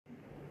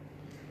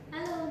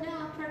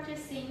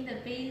practicing the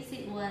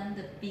basic one,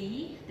 the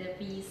B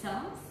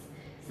songs.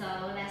 So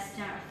let's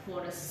start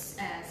for the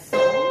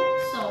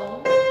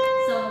song.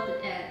 So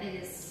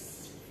it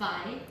is 5.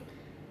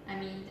 I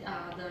mean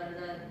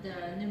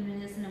the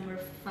numerous number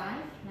 5,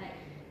 like.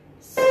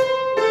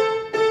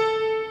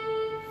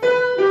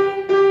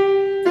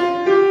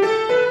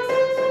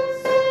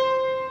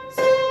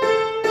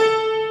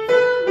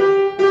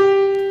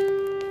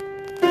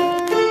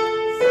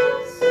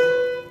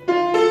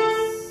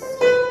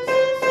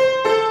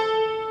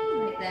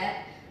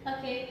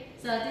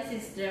 So this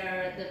is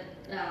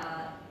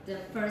the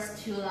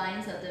first 2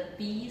 lines of the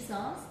B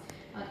songs.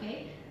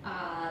 Okay,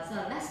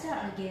 so let's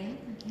start again.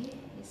 Okay,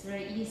 it's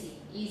very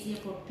easier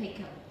for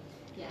pickup.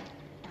 Yeah,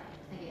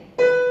 again.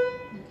 Okay.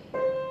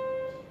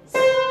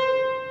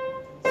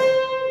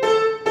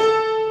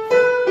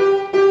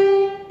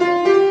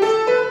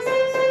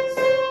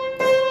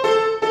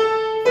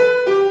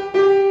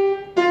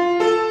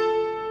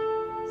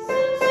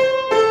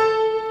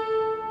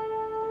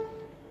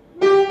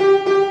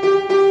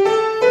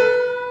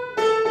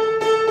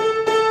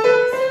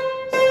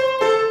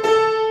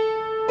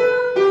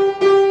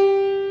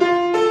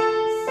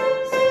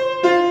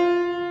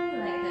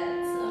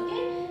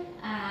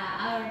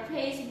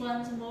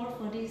 Once more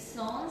for this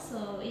song,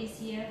 so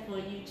easier for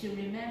you to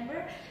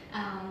remember,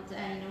 and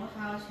I know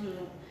how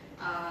to.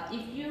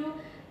 If you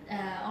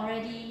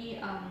already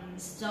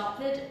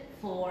stopped it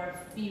for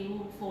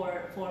few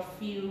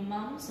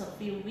months or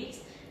few weeks,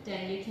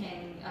 then you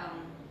can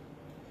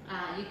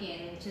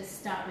just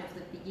start with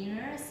the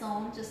beginner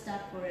song. Just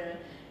start for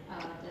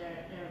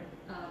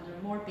the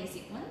more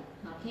basic one.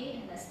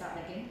 Okay, let's start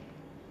again.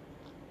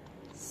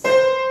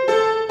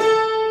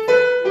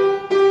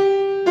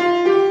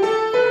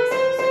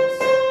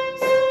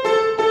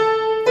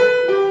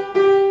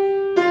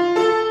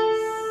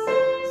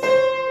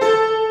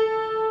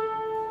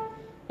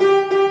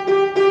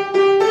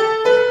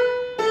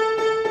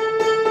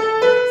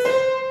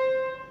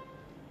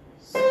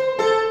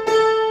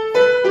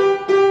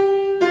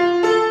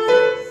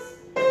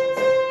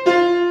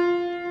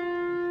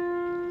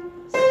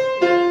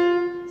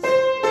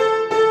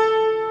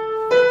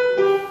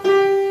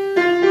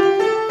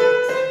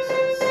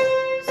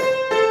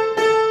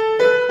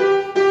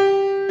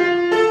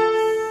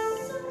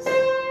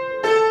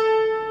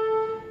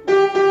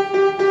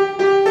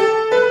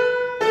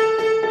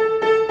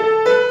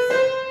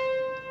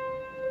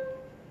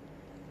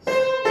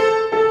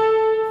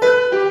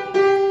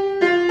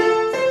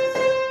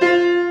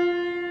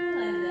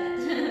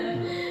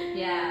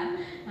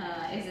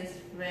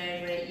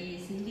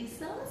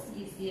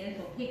 Easier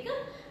for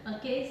pickup.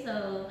 Okay, so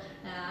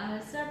I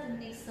will start the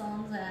next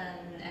songs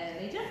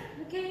later.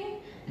 Okay,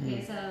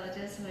 so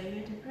just for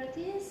you to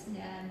practice.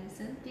 Yeah,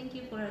 listen. Thank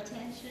you for your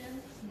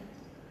attention. Yeah.